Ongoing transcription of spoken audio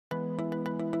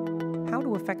How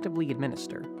to effectively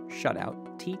administer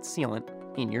shutout teat sealant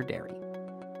in your dairy.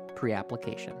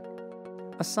 Pre-application.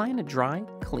 Assign a dry,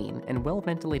 clean, and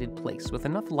well-ventilated place with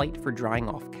enough light for drying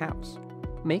off cows.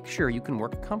 Make sure you can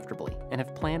work comfortably and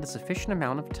have planned a sufficient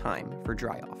amount of time for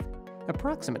dry-off,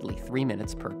 approximately 3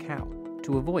 minutes per cow,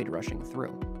 to avoid rushing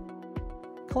through.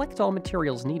 Collect all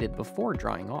materials needed before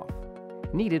drying off.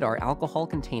 Needed are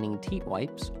alcohol-containing teat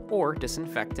wipes or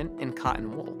disinfectant and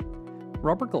cotton wool,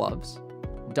 rubber gloves,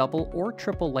 double or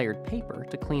triple layered paper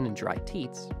to clean and dry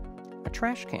teats, a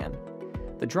trash can,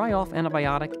 the dry-off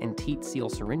antibiotic and teat seal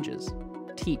syringes,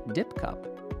 teat dip cup,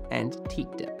 and teat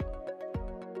dip.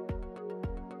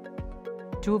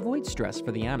 To avoid stress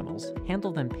for the animals,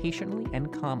 handle them patiently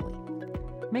and calmly.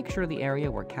 Make sure the area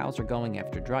where cows are going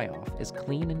after dry-off is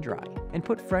clean and dry, and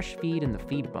put fresh feed in the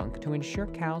feed bunk to ensure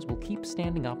cows will keep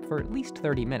standing up for at least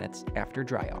 30 minutes after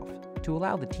dry-off to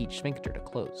allow the teat sphincter to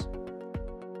close.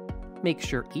 Make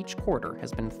sure each quarter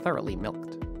has been thoroughly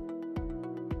milked.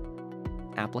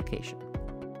 Application.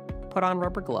 Put on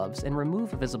rubber gloves and remove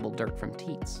visible dirt from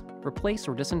teats. Replace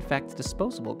or disinfect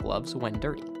disposable gloves when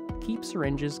dirty. Keep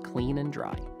syringes clean and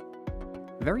dry.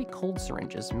 Very cold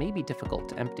syringes may be difficult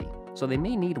to empty, so they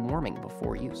may need warming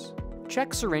before use.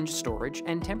 Check syringe storage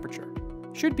and temperature.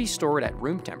 Should be stored at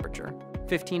room temperature,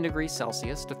 15 degrees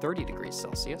Celsius to 30 degrees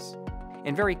Celsius.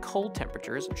 In very cold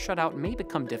temperatures, shutout may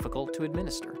become difficult to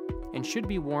administer and should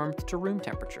be warmed to room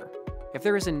temperature. If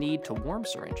there is a need to warm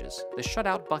syringes, the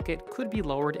shutout bucket could be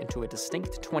lowered into a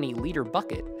distinct 20-liter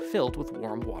bucket filled with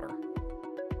warm water.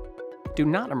 Do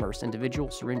not immerse individual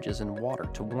syringes in water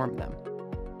to warm them.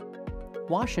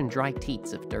 Wash and dry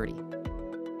teats if dirty.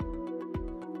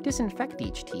 Disinfect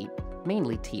each teat,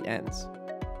 mainly teat ends,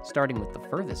 starting with the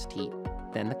furthest teat,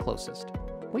 then the closest.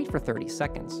 Wait for 30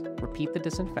 seconds, repeat the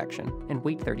disinfection, and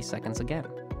wait 30 seconds again.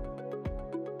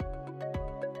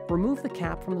 Remove the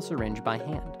cap from the syringe by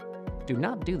hand. Do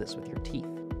not do this with your teeth,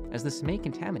 as this may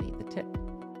contaminate the tip.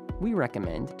 We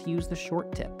recommend to use the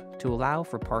short tip to allow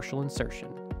for partial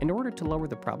insertion in order to lower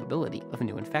the probability of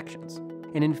new infections,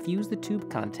 and infuse the tube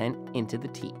content into the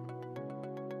teat.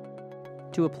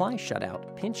 To apply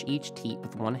shutout, pinch each teat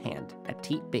with one hand at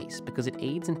teat base because it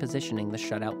aids in positioning the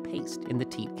shutout paste in the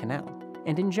teat canal,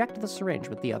 and inject the syringe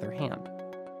with the other hand.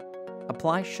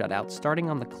 Apply shutout starting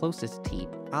on the closest teat,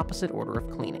 opposite order of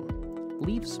cleaning.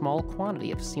 Leave small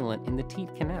quantity of sealant in the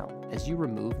teat canal as you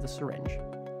remove the syringe.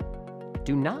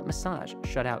 Do not massage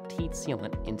shutout teat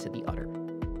sealant into the udder.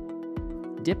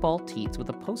 Dip all teats with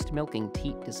a post-milking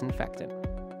teat disinfectant.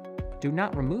 Do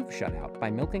not remove shutout by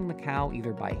milking the cow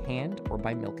either by hand or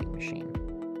by milking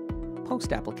machine.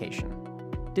 Post-application.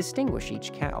 Distinguish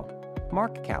each cow.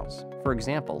 Mark cows, for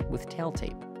example, with tail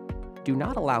tape. Do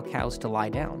not allow cows to lie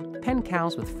down. Pen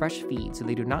cows with fresh feed so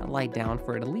they do not lie down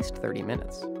for at least 30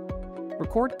 minutes.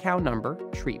 Record cow number,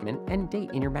 treatment, and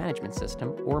date in your management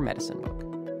system or medicine book.